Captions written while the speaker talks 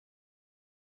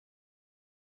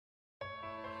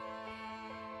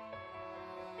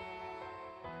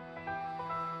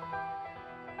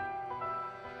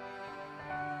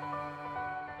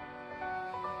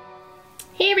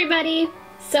Hey everybody!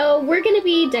 So we're gonna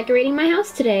be decorating my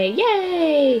house today,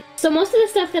 yay! So most of the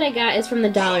stuff that I got is from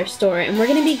the dollar store, and we're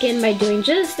gonna begin by doing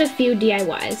just a few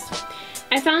DIYs.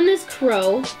 I found this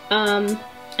crow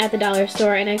at the dollar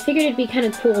store, and I figured it'd be kind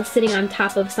of cool sitting on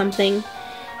top of something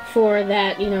for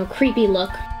that, you know, creepy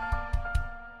look.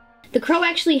 The crow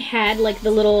actually had like the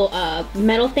little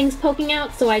metal things poking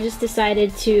out, so I just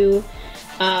decided to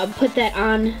put that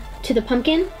on to the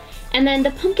pumpkin. And then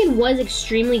the pumpkin was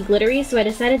extremely glittery, so I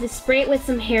decided to spray it with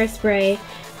some hairspray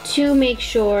to make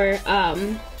sure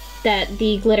that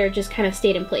the glitter just kind of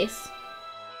stayed in place.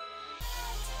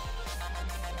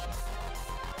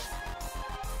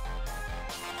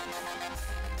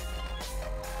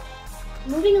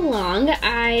 Moving along,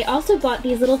 I also bought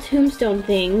these little tombstone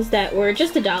things that were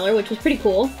just $1, which was pretty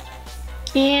cool.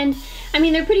 And, I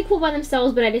mean, they're pretty cool by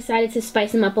themselves, but I decided to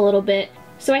spice them up a little bit.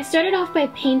 So I started off by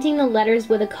painting the letters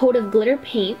with a coat of glitter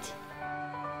paint.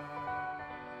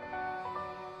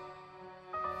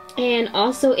 And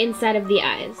also inside of the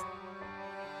eyes.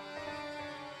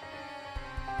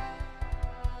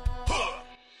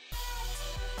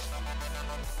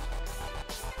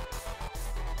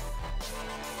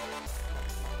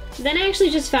 Then I actually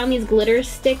just found these glitter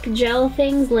stick gel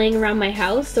things laying around my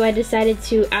house, so I decided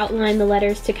to outline the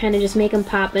letters to kind of just make them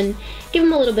pop and give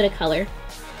them a little bit of color.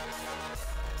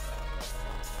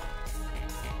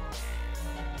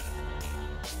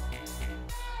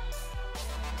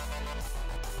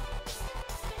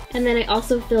 And then I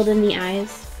also filled in the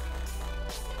eyes.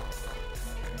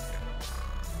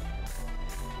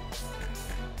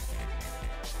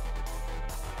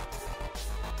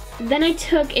 Then I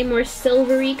took a more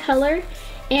silvery color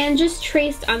and just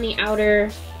traced on the outer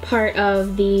part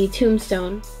of the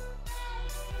tombstone.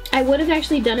 I would have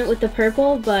actually done it with the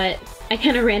purple, but I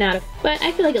kind of ran out of it. But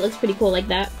I feel like it looks pretty cool like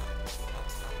that.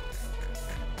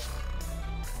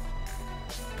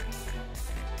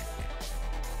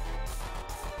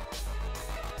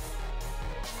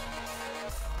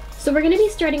 So we're going to be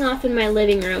starting off in my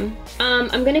living room. I'm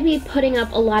going to be putting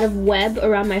up a lot of web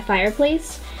around my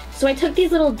fireplace. So I took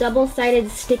these little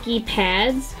double-sided sticky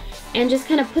pads and just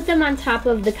kind of put them on top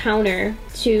of the counter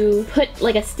to put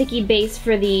like a sticky base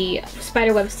for the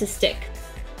spider webs to stick.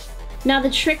 Now the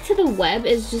trick to the web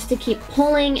is just to keep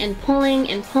pulling and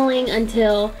pulling and pulling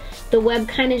until the web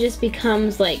kind of just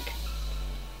becomes like,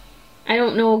 I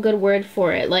don't know a good word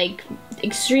for it, like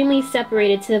extremely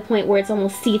separated to the point where it's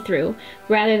almost see-through,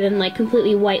 rather than like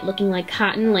completely white looking like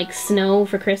cotton, like snow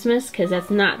for Christmas, because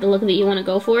that's not the look that you want to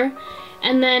go for.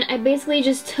 And then I basically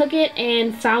just took it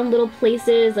and found little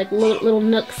places, like little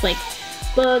nooks, like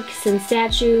books and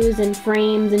statues and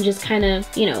frames, and just kind of,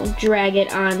 you know, drag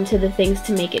it onto the things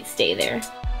to make it stay there.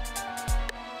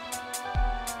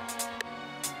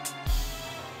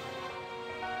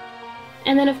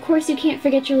 And then of course you can't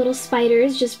forget your little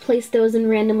spiders, just place those in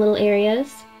random little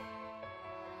areas.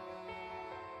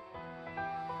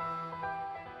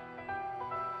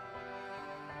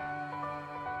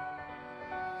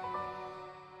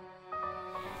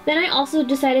 Then I also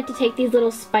decided to take these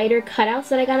little spider cutouts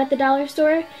that I got at the dollar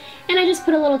store, and I just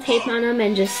put a little tape on them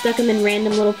and just stuck them in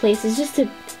random little places just to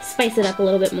spice it up a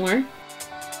little bit more.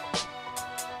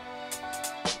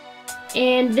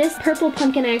 And this purple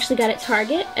pumpkin I actually got at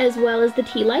Target, as well as the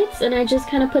tea lights, and I just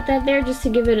kind of put that there just to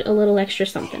give it a little extra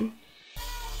something.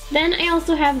 Then I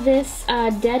also have this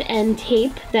dead end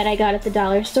tape that I got at the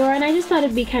dollar store, and I just thought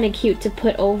it'd be kind of cute to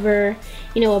put over,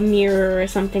 you know, a mirror or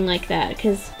something like that,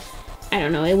 because I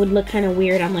don't know, it would look kind of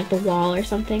weird on like the wall or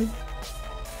something.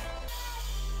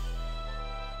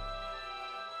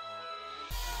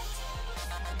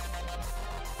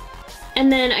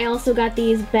 And then I also got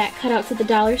these back cutouts at the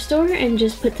dollar store and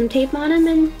just put some tape on them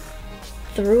and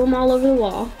threw them all over the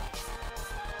wall.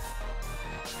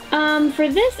 For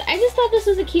this, I just thought this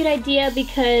was a cute idea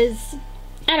because,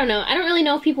 I don't know, I don't really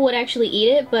know if people would actually eat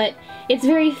it, but it's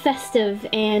very festive,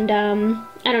 and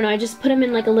I don't know, I just put them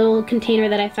in like a little container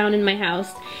that I found in my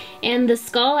house. And the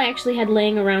skull I actually had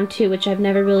laying around too, which I've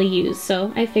never really used,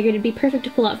 so I figured it'd be perfect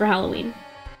to pull out for Halloween.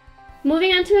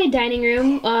 Moving on to my dining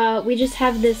room, we just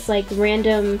have this like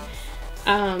random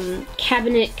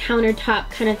cabinet countertop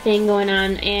kind of thing going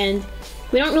on, and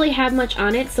we don't really have much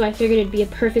on it, so I figured it'd be a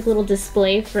perfect little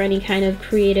display for any kind of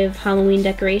creative Halloween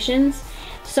decorations.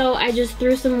 So I just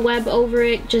threw some web over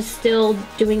it, just still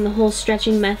doing the whole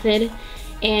stretching method,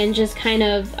 and just kind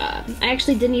of, I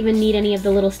actually didn't even need any of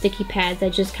the little sticky pads. I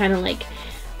just kind of like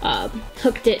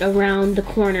hooked it around the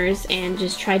corners and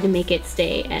just tried to make it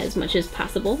stay as much as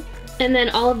possible. And then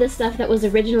all of the stuff that was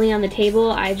originally on the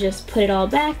table, I just put it all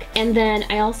back. And then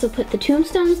I also put the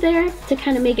tombstones there to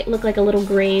kind of make it look like a little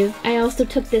grave. I also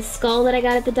took this skull that I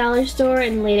got at the dollar store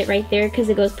and laid it right there because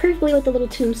it goes perfectly with the little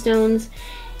tombstones.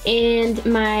 And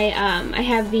my, I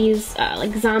have these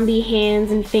like zombie hands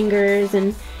and fingers,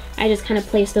 and I just kind of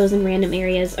placed those in random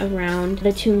areas around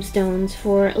the tombstones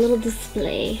for a little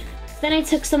display. Then I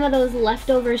took some of those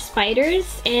leftover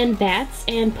spiders and bats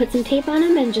and put some tape on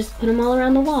them and just put them all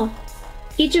around the wall.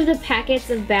 Each of the packets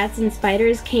of bats and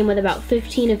spiders came with about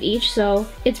 15 of each, so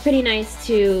it's pretty nice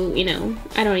to, you know,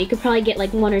 I don't know, you could probably get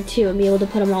like 1 or 2 and be able to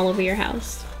put them all over your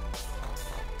house.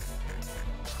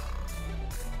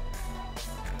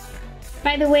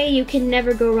 By the way, you can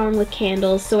never go wrong with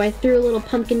candles, so I threw a little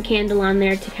pumpkin candle on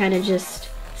there to kind of just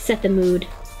set the mood.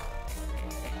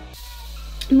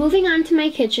 Moving on to my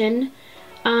kitchen,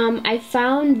 I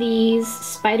found these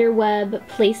spider web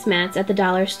placemats at the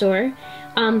dollar store.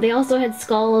 They also had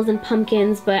skulls and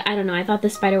pumpkins, but I don't know, I thought the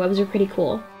spider webs were pretty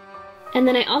cool. And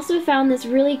then I also found this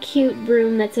really cute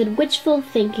broom that said wishful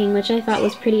thinking, which I thought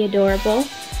was pretty adorable.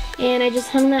 And I just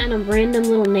hung that on a random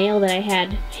little nail that I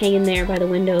had hanging there by the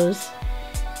windows.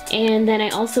 And then I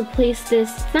also placed this,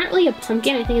 it's not really a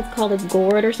pumpkin, I think it's called a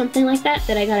gourd or something like that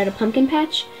I got at a pumpkin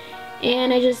patch.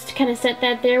 And I just kind of set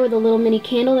that there with a little mini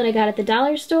candle that I got at the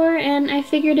dollar store, and I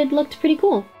figured it looked pretty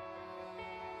cool.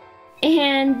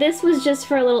 And this was just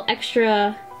for a little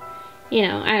extra, you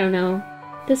know, I don't know.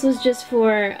 This was just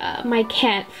for my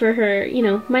cat, for her, you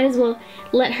know, might as well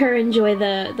let her enjoy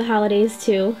the holidays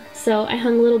too. So I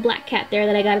hung a little black cat there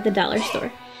that I got at the dollar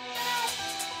store.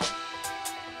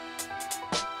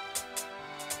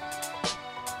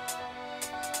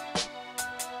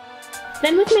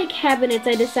 Then with my cabinets,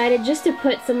 I decided just to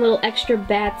put some little extra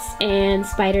bats and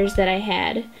spiders that I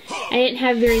had. I didn't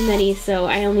have very many, so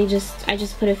I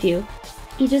just put a few.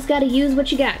 You just gotta use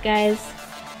what you got, guys.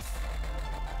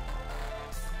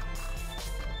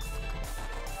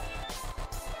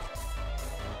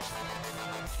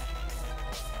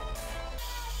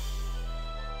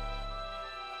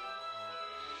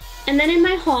 And then in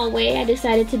my hallway, I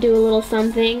decided to do a little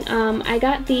something. I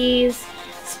got these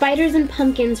spiders and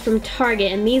pumpkins from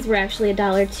Target, and these were actually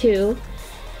 $1 too.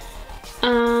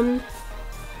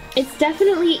 It's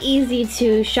definitely easy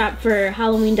to shop for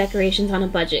Halloween decorations on a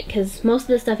budget, because most of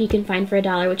the stuff you can find for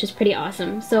 $1, which is pretty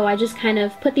awesome. So I just kind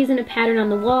of put these in a pattern on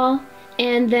the wall,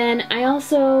 and then I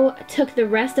also took the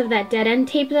rest of that dead end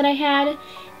tape that I had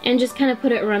and just kind of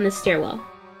put it around the stairwell.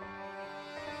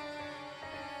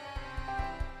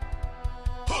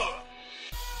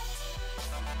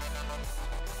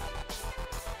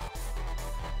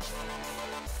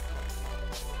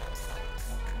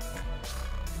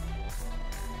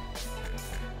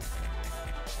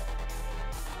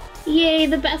 Yay,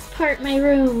 the best part, my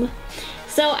room.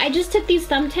 So I just took these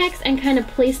thumbtacks and kind of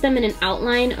placed them in an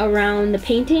outline around the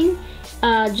painting,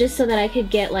 just so that I could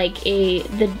get like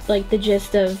the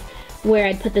gist of where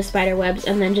I'd put the spider webs,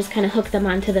 and then just kind of hook them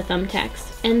onto the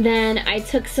thumbtacks. And then I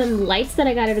took some lights that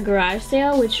I got at a garage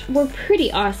sale, which were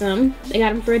pretty awesome. I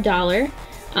got them for $1,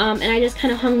 and I just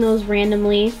kind of hung those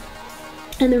randomly.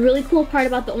 And the really cool part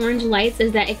about the orange lights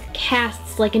is that it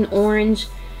casts like an orange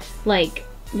like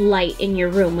light in your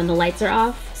room when the lights are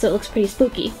off, so it looks pretty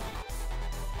spooky.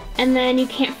 And then you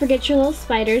can't forget your little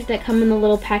spiders that come in the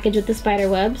little package with the spider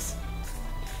webs.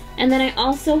 And then I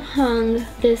also hung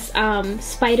this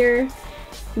spider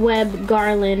web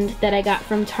garland that I got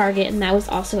from Target, and that was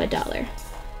also $1.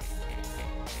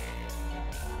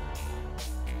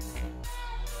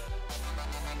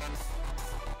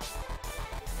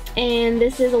 And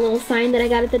this is a little sign that I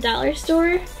got at the dollar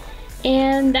store.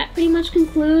 And that pretty much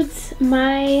concludes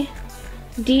my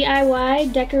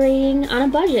DIY decorating on a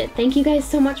budget. Thank you guys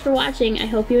so much for watching. I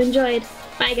hope you enjoyed.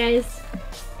 Bye guys.